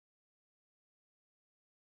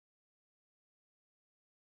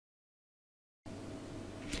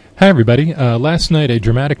Hi everybody. Last night a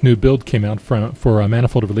dramatic new build came out for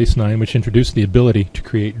Manifold Release 9, which introduced the ability to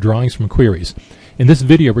create drawings from queries. In this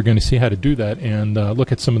video we're going to see how to do that and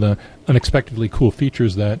look at some of the unexpectedly cool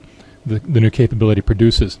features that the new capability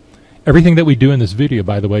produces. Everything that we do in this video,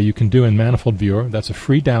 by the way, you can do in Manifold Viewer. That's a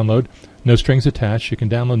free download, no strings attached. You can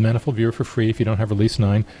download Manifold Viewer for free if you don't have Release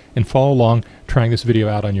 9 and follow along trying this video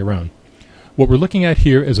out on your own. What we're looking at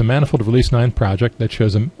here is a Manifold Release 9 project that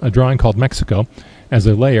shows a drawing called Mexico as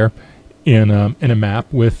a layer in a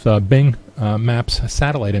map with Bing Maps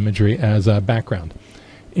satellite imagery as a background.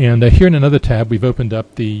 And here in another tab we've opened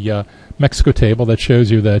up the Mexico table that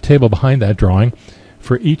shows you the table behind that drawing.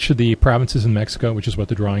 For each of the provinces in Mexico, which is what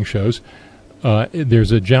the drawing shows,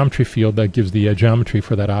 there's a geometry field that gives the geometry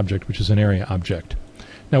for that object, which is an area object.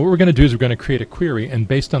 Now what we're going to do is we're going to create a query, and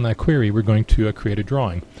based on that query we're going to create a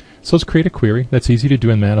drawing. So let's create a query. That's easy to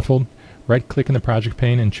do in Manifold. Right-click in the project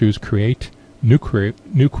pane and choose Create New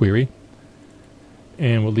Query,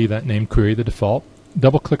 and we'll leave that name Query the default.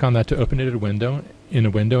 Double-click on that to open it in a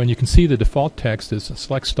window, and you can see the default text is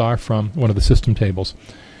select star from one of the system tables.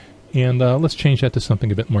 And let's change that to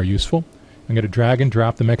something a bit more useful. I'm going to drag and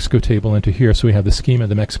drop the Mexico table into here so we have the schema of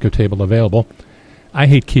the Mexico table available. I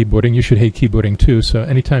hate keyboarding. You should hate keyboarding too. So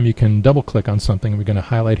anytime you can double-click on something, we're going to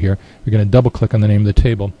highlight here. We're going to double-click on the name of the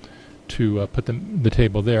table to put the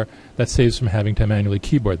table there. That saves from having to manually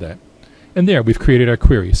keyboard that. And there, we've created our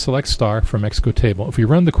query. Select star from Mexico table. If we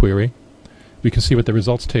run the query, we can see what the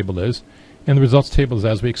results table is. And the results table is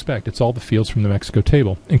as we expect. It's all the fields from the Mexico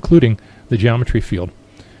table, including the geometry field.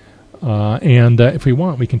 If we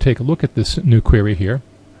want, we can take a look at this new query here,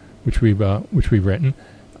 which we've written.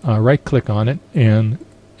 Right-click on it, and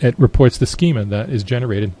it reports the schema that is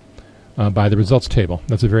generated by the results table.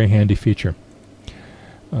 That's a very handy feature.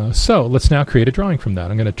 So let's now create a drawing from that.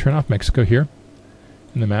 I'm going to turn off Mexico here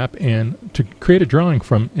in the map, and to create a drawing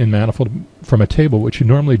in Manifold from a table, what you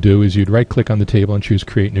normally do is you'd right-click on the table and choose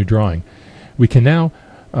Create New Drawing. We can now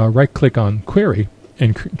right-click on Query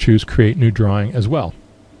and choose Create New Drawing as well.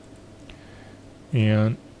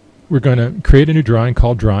 And we're going to create a new drawing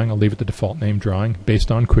called Drawing. I'll leave it the default name Drawing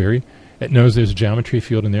based on query. It knows there's a geometry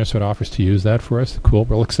field in there, so it offers to use that for us. Cool,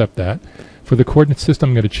 we'll accept that. For the coordinate system,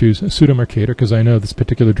 I'm going to choose Pseudo Mercator because I know this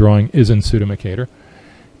particular drawing is in Pseudo Mercator.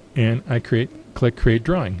 And I click Create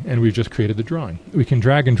Drawing, and we've just created the drawing. We can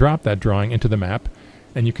drag and drop that drawing into the map,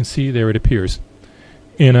 and you can see there it appears.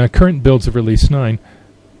 In current builds of Release 9,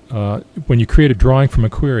 when you create a drawing from a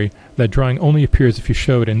query, that drawing only appears if you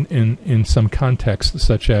show it in some context,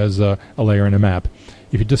 such as a layer in a map.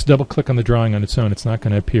 If you just double-click on the drawing on its own, it's not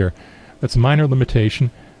going to appear. That's a minor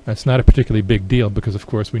limitation. That's not a particularly big deal because, of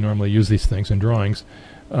course, we normally use these things in drawings.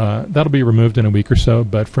 That'll be removed in a week or so,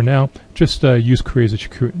 but for now, just use drawings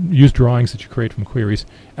that you create from queries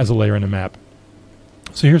as a layer in a map.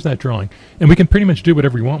 So here's that drawing, and we can pretty much do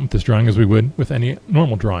whatever we want with this drawing as we would with any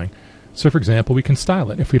normal drawing. So, for example, we can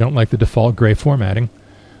style it. If we don't like the default gray formatting,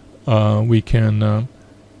 we can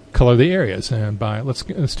color the areas, and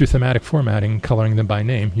let's do thematic formatting, coloring them by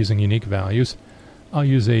name using unique values. I'll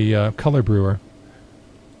use a color brewer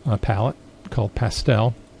palette called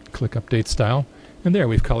Pastel. Click Update Style, and there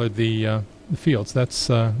we've colored the fields. That's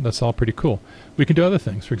all pretty cool. We can do other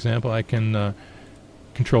things. For example, I can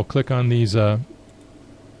Control-click on these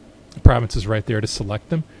provinces right there to select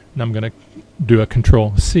them, and I'm going to do a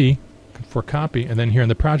Control-C for copy, and then here in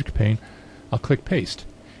the project pane I'll click Paste.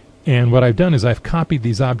 And what I've done is I've copied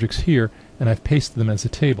these objects here and I've pasted them as a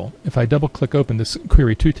table. If I double-click open this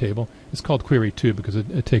Query 2 table, it's called Query 2 because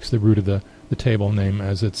it takes the root of the table name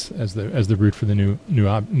as the root for the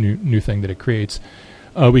new thing that it creates.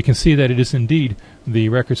 We can see that it is indeed the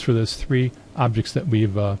records for those three objects that we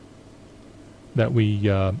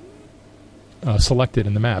selected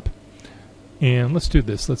in the map. And let's do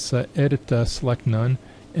this. Let's edit select none.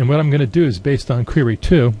 And what I'm going to do is based on Query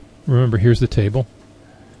 2, remember here's the table,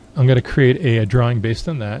 I'm going to create a drawing based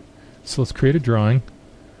on that. So let's create a drawing,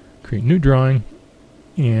 create new drawing,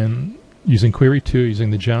 and using Query 2,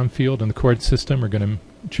 using the geom field and the coordinate system, we're going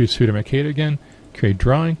to choose Pseudo Mercator again, create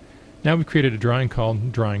drawing. Now we've created a drawing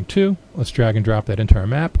called Drawing 2. Let's drag and drop that into our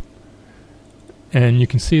map. And you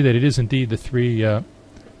can see that it is indeed the three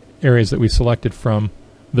areas that we selected from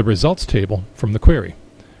the results table from the query.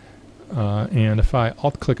 And if I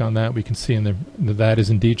alt-click on that, we can see that is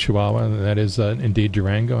indeed Chihuahua, and that is indeed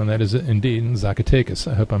Durango, and that is indeed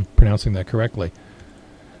Zacatecas. I hope I'm pronouncing that correctly.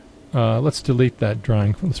 Let's delete that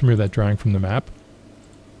drawing. Let's remove that drawing from the map.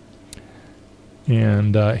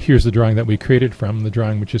 And here's the drawing that we created from, the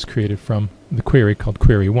drawing which is created from the query called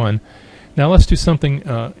Query 1. Now let's do something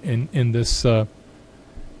in this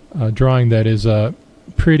drawing that is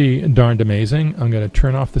pretty darned amazing. I'm going to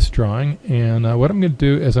turn off this drawing, and what I'm going to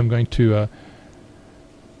do is I'm going to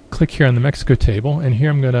click here on the Mexico table, and here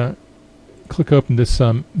I'm going to click open this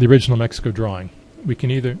the original Mexico drawing. We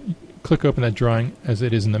can either click open that drawing as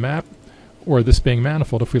it is in the map, or this being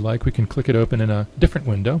Manifold, if we like, we can click it open in a different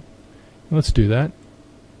window. Let's do that.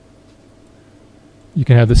 You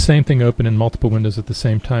can have the same thing open in multiple windows at the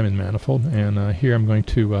same time in Manifold, and here I'm going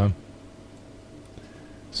to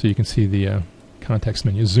so you can see the context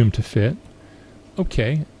menu, zoom to fit.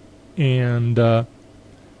 Okay, and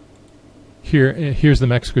here's the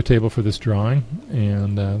Mexico table for this drawing,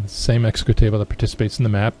 and the same Mexico table that participates in the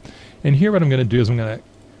map. And here what I'm going to do is I'm going to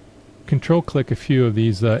control click a few of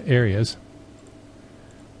these areas,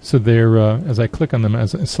 so they're as I click on them,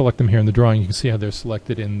 as I select them here in the drawing, you can see how they're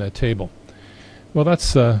selected in the table. Well,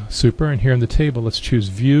 that's super. And here in the table, let's choose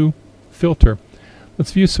View, Filter.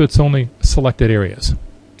 Let's view so it's only selected areas.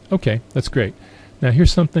 Okay, that's great. Now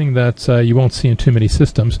here's something that you won't see in too many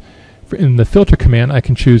systems. In the Filter command, I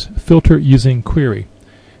can choose Filter Using Query.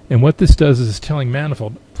 And what this does is it's telling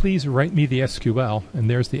Manifold, please write me the SQL, and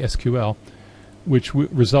there's the SQL, which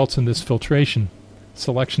results in this filtration,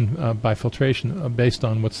 selection by filtration based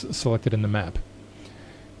on what's selected in the map.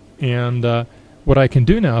 And what I can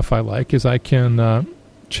do now, if I like, is I can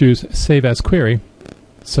choose Save as Query.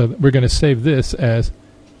 So we're going to save this as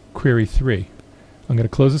Query 3. I'm going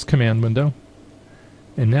to close this command window,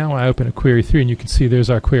 and now I open a Query 3, and you can see there's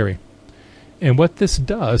our query. And what this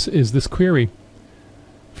does is this query,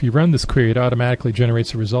 if you run this query, it automatically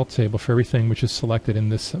generates a result table for everything which is selected in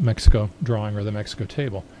this Mexico drawing or the Mexico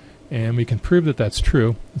table. And we can prove that that's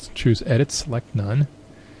true. Let's choose Edit, Select None.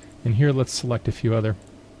 And here let's select a few other.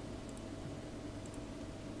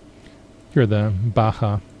 Here are the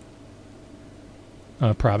Baja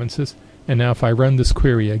provinces. And now if I run this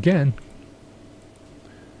query again,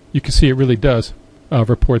 you can see it really does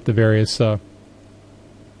report the various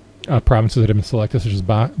provinces that have been selected, such as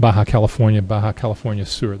Baja California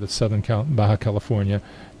Sur, the southern Baja California,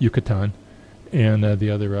 Yucatan, and the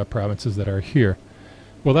other provinces that are here.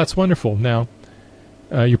 Well, that's wonderful. Now,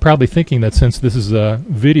 you're probably thinking that since this is a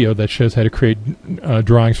video that shows how to create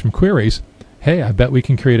drawings from queries, hey, I bet we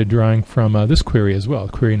can create a drawing from this query as well,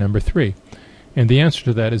 query number 3. And the answer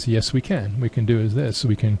to that is yes, we can. We can do is this.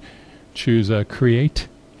 We can choose Create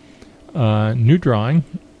New Drawing,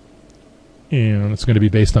 and it's going to be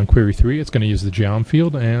based on query 3. It's going to use the geom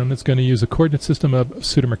field, and it's going to use a coordinate system of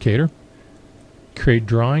pseudo-Mercator. Create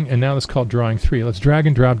drawing, and now let's call drawing 3. Let's drag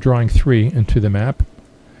and drop drawing 3 into the map.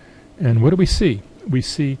 And what do we see? We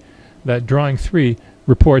see that drawing 3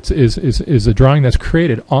 reports is a drawing that's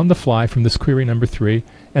created on the fly from this query number 3,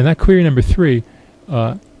 and that query number 3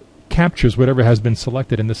 captures whatever has been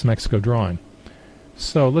selected in this Mexico drawing.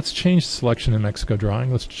 So let's change the selection in Mexico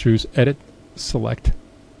drawing. Let's choose Edit, Select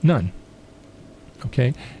None.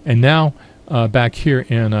 Okay, and now back here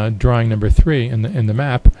in drawing number 3 in the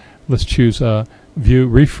map, let's choose View,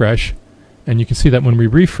 Refresh, and you can see that when we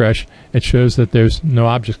refresh, it shows that there's no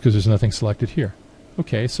objects because there's nothing selected here.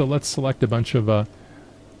 Okay, so let's select a bunch of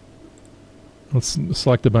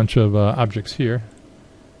objects here.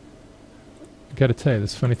 I've got to tell you,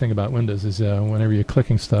 this funny thing about Windows is whenever you're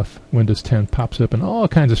clicking stuff, Windows 10 pops up in all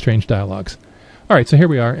kinds of strange dialogues. All right, so here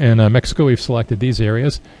we are in Mexico. We've selected these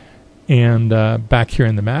areas. And back here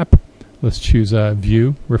in the map, let's choose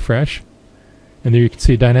View, Refresh. And there you can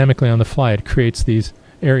see dynamically on the fly, it creates these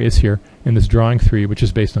areas here in this drawing 3, which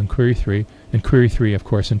is based on query 3. And query 3, of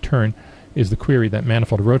course, in turn, is the query that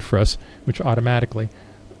Manifold wrote for us, which automatically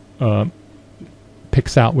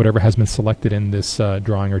picks out whatever has been selected in this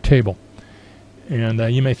drawing or table.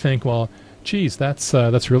 And you may think, well, geez, that's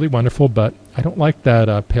really wonderful, but I don't like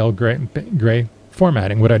that pale gray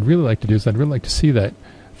formatting. What I'd really like to do is I'd really like to see that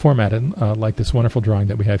formatted like this wonderful drawing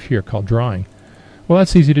that we have here called Drawing. Well,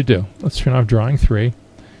 that's easy to do. Let's turn off Drawing 3.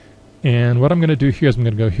 And what I'm going to do here is I'm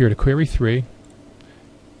going to go here to Query 3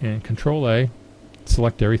 and Control-A,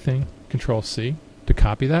 select everything, Control-C to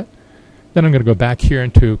copy that. Then I'm going to go back here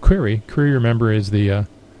into Query. Query, remember, is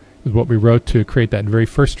what we wrote to create that very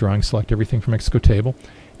first drawing, select everything from Mexico table.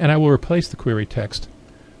 And I will replace the query text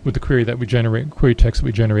with the query text that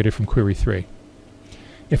we generated from Query 3.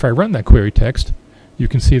 If I run that query text, you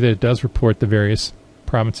can see that it does report the various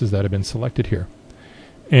provinces that have been selected here.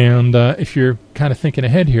 And if you're kind of thinking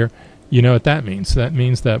ahead here, you know what that means. That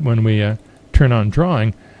means that when we turn on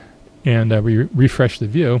drawing and we refresh the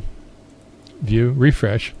view,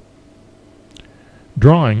 refresh,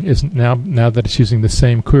 drawing is now that it's using the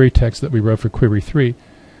same query text that we wrote for query 3,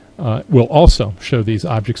 will also show these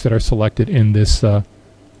objects that are selected in this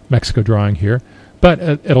Mexico drawing here. But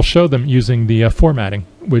it'll show them using the formatting,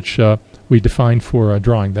 which we defined for a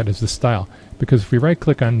drawing, that is the style. Because if we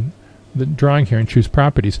right-click on the drawing here and choose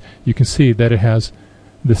Properties, you can see that it has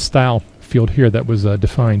the style field here that was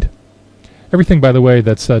defined. Everything, by the way,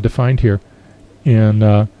 that's defined here in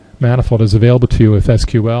Manifold is available to you with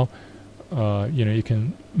SQL. You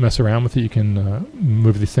can mess around with it. You can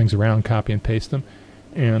move these things around, copy and paste them.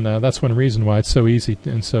 And that's one reason why it's so easy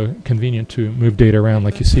and so convenient to move data around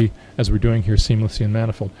like you see as we're doing here seamlessly in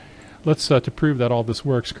Manifold. Let's, to prove that all this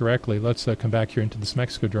works correctly, let's come back here into this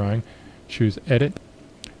Mexico drawing, choose Edit,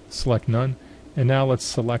 select None, and now let's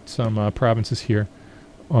select some provinces here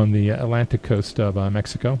on the Atlantic coast of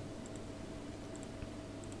Mexico.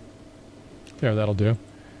 There, that'll do.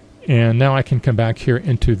 And now I can come back here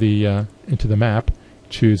into the map,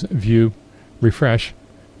 choose View, Refresh,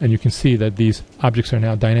 and you can see that these objects are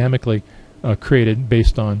now dynamically created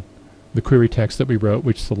based on the query text that we wrote,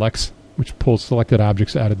 which pulls selected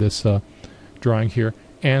objects out of this drawing here,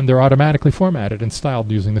 and they're automatically formatted and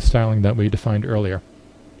styled using the styling that we defined earlier.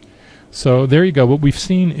 So there you go. What we've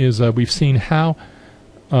seen is we've seen how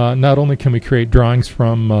not only can we create drawings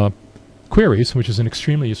from queries, which is an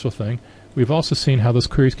extremely useful thing, we've also seen how those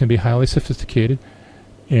queries can be highly sophisticated,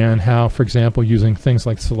 and how, for example, using things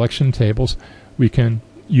like selection tables, we can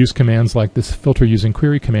use commands like this filter using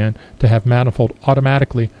query command to have Manifold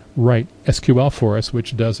automatically write SQL for us,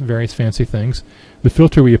 which does various fancy things. The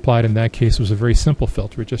filter we applied in that case was a very simple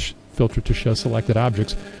filter. It just filtered to show selected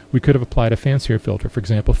objects. We could have applied a fancier filter, for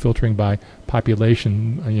example, filtering by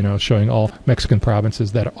population, showing all Mexican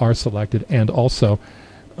provinces that are selected and also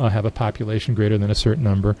have a population greater than a certain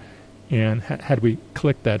number. And had we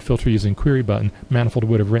clicked that filter using query button, Manifold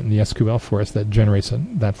would have written the SQL for us that generates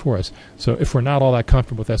that for us. So if we're not all that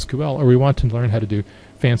comfortable with SQL, or we want to learn how to do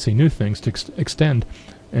fancy new things to extend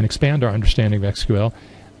and expand our understanding of SQL,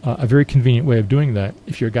 a very convenient way of doing that,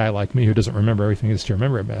 if you're a guy like me who doesn't remember everything there is to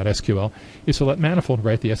remember about SQL, is to let Manifold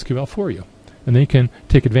write the SQL for you. And then you can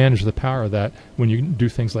take advantage of the power of that when you do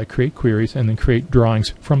things like create queries and then create drawings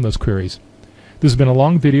from those queries. This has been a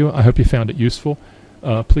long video. I hope you found it useful.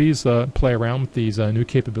 Please play around with these new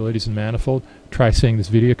capabilities in Manifold. Try seeing this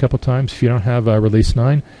video a couple times. If you don't have Release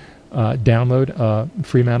 9, download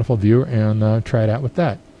free Manifold Viewer and try it out with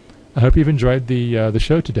that. I hope you've enjoyed the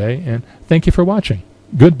show today, and thank you for watching.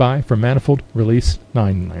 Goodbye from Manifold Release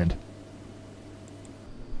 9 land.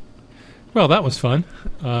 Well, that was fun.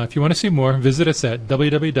 If you want to see more, visit us at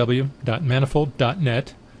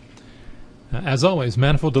www.manifold.net. As always,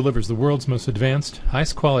 Manifold delivers the world's most advanced,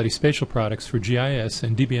 highest quality spatial products for GIS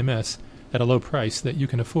and DBMS at a low price that you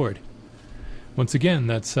can afford. Once again,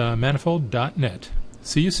 that's manifold.net.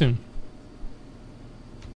 See you soon.